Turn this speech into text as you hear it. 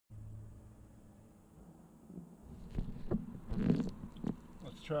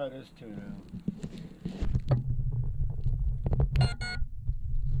try this too now.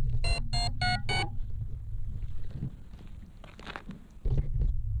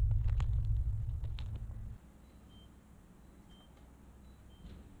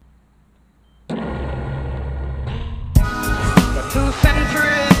 For 2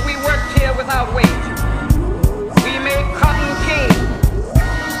 centuries we worked here without wage. We made cotton king.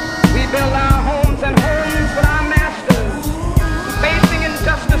 We built our homes and homes with our masters, facing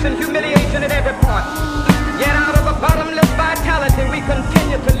injustice and humiliation at every point. Yet out of a bottomless vitality we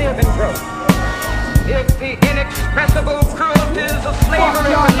continue to live and grow. If the inexpressible cruelties of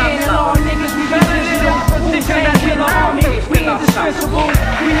slavery were not stopped, position that we now face we indispensable,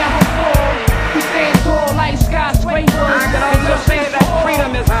 we never fall. We stand tall like skyscrapers. I can also say that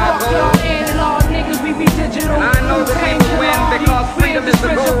freedom is our Fuck goal. y'all analog niggas, we be digital. And I know that we will win because freedom is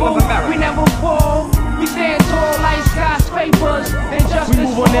the goal of America. We never fall. We stand tall like skyscrapers. We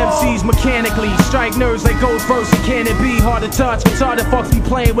move on MCs mechanically, strike nerves like Ghost verse. And can it be hard to touch? Retarded fucks be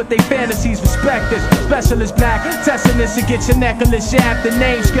playing with their fantasies. Respect this, specialist black, testing this to get your necklace. Shaft the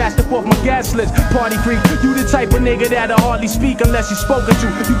name scratched up off my guest list. Party freak, you the type of nigga that'll hardly speak unless you're spoken to.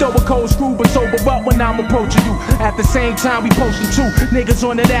 You throw a cold screw but sober up when I'm approaching you. At the same time we posting two niggas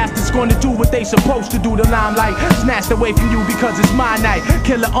on that ass that's gonna do what they supposed to do. The limelight snatched away from you because it's my night.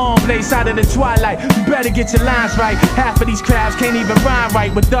 Killer arm blades out of the twilight. You better get your lines right. Half of these crabs can't even rhyme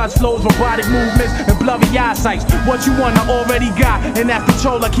right with dust flows, robotic movements, and blurry eyesights. What you want I already got, and that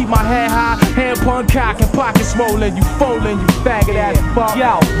control I keep my head high, hand pun cock and pockets swollen. You folding, you faggot ass fuck.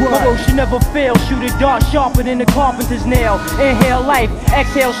 Yo, my motion never fail. Shoot it dark, sharper than the carpenter's nail. Inhale life,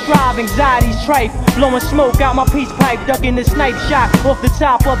 exhale strive, anxiety's trife. Blowing smoke out my peace pipe, ducking the snipe shot off the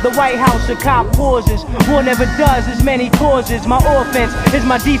top of the White House. A cop pauses. War never does as many causes. My offense is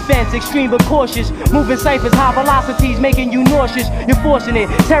my defense, extreme but cautious. Moving ciphers, high velocities, making you nauseous. You're forcing it,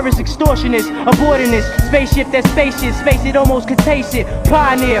 terrorist extortionists, aborting this spaceship that's spacious. Face it, almost could taste it.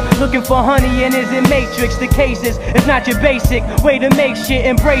 Pioneer, looking for honey and is in Matrix. The cases, it's not your basic way to make shit,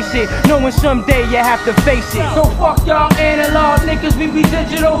 embrace it. Knowing someday you have to face it. So fuck y'all analog niggas, we be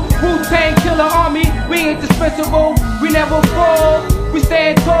digital. Wu-Tang killer army, we indispensable. We never fall. We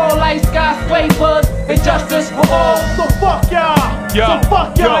stand tall like skyscrapers. And justice for all. So fuck y'all. So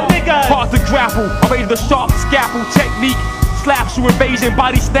fuck y'all niggas. Hard to grapple, I rated the sharp scalpel technique. Slaps you, invasion,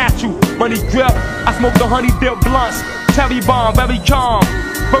 body snatch you. Money grip, I smoke the honey dip blunts. Terry bomb, very calm.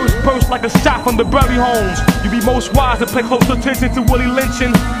 Burst like a shot from the Berry homes. You be most wise to pay close attention to Willie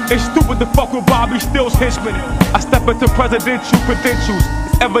lynching. It's stupid to fuck with Bobby Stills henchman. I step into presidential credentials.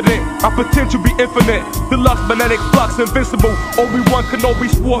 It's evident, my potential be infinite. Deluxe, magnetic flux, invincible. Obi-Wan Kenobi,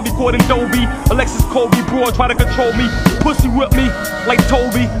 sport, recording Dolby. Alexis Colby, broad, try to control me. Pussy whip me like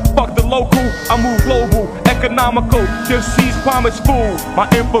Toby. Fuck the local, I move global. Economical, just seize promise fool. My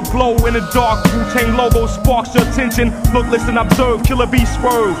info glow in the dark. Wu-Tang logo sparks your attention. Look, listen, observe, killer bee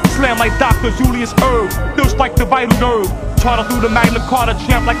swerve. Slam like Dr. Julius Erb. Still strike the vital nerve. Charter through the Magna Carta,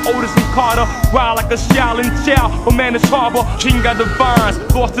 champ like Otis and Carter. Ride like a Shaolin Chow, a man is harbor. King got the vines,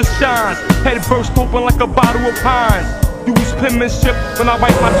 lost his shines. Head burst open like a bottle of pines. Use penmanship when I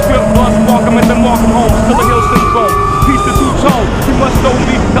write my script. Lost Markham at the Markham home, still a Hill syndrome. Piece to two-tone, you must know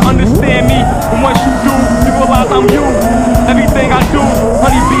me to understand me. And once you do, you realize I'm you. Everything I do,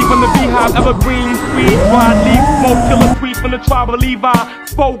 honey bee from the beehive, evergreen, weed, broad leaf, smoke, killer creep from the tribe of Levi.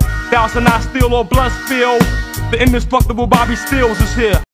 Spoke, thou shalt not steal or blood spill. The indestructible Bobby Stills is here.